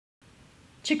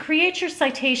To create your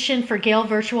citation for Gale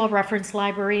Virtual Reference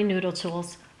Library Noodle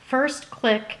Tools, first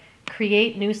click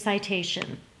Create New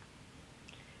Citation.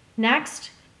 Next,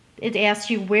 it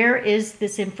asks you where is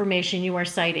this information you are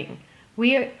citing.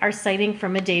 We are citing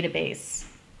from a database.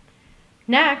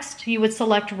 Next, you would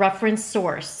select Reference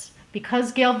Source.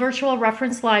 Because Gale Virtual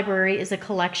Reference Library is a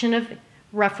collection of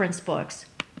reference books,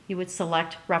 you would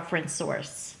select Reference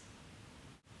Source.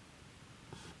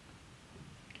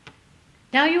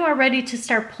 Now you are ready to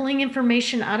start pulling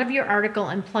information out of your article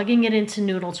and plugging it into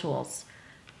Noodle Tools.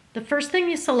 The first thing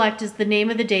you select is the name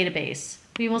of the database.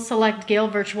 We will select Gale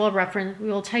Virtual Reference. We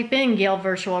will type in Gale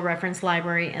Virtual Reference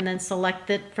Library and then select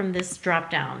it from this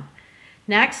drop-down.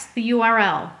 Next, the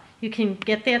URL. You can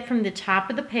get that from the top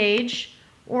of the page,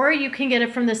 or you can get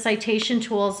it from the citation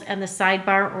tools and the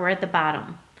sidebar or at the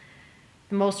bottom.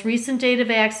 The most recent date of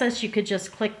access, you could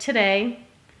just click today.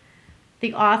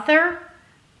 The author,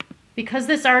 because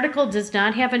this article does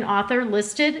not have an author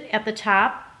listed at the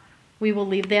top, we will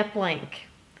leave that blank.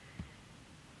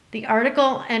 The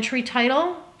article entry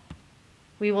title,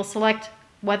 we will select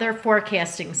Weather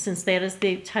Forecasting since that is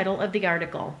the title of the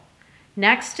article.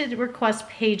 Next, it requests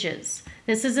pages.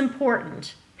 This is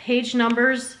important. Page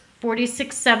numbers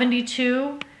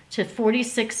 4672 to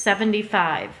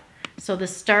 4675. So the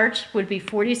start would be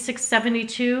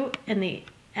 4672 and the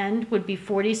end would be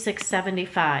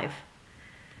 4675.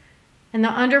 And the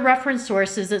under reference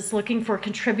sources, it's looking for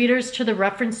contributors to the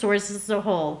reference sources as a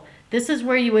whole. This is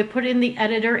where you would put in the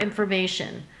editor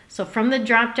information. So from the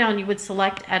drop down, you would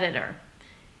select editor.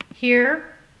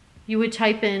 Here, you would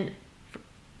type in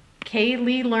Kay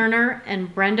Lee Lerner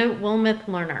and Brenda Wilmeth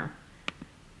Lerner.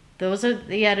 Those are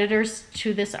the editors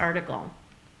to this article.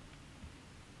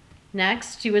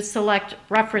 Next, you would select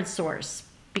reference source.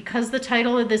 Because the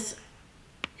title of this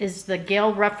is the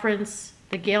Gale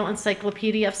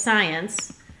Encyclopedia of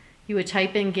Science, you would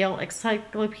type in Gale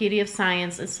Encyclopedia of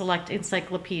Science and select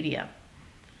Encyclopedia.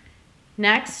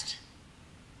 Next,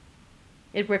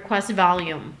 it requests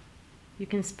volume. You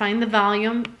can find the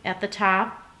volume at the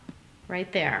top,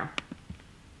 right there.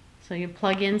 So you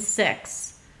plug in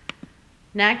 6.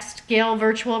 Next, Gale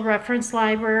Virtual Reference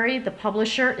Library. The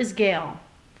publisher is Gale.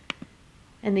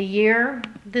 And the year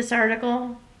this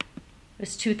article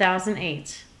is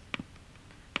 2008.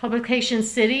 Publication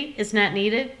city is not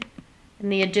needed,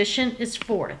 and the edition is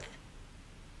 4th.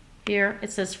 Here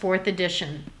it says 4th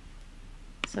edition.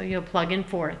 So you'll plug in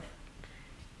 4th.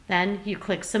 Then you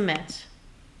click submit,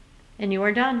 and you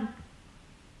are done.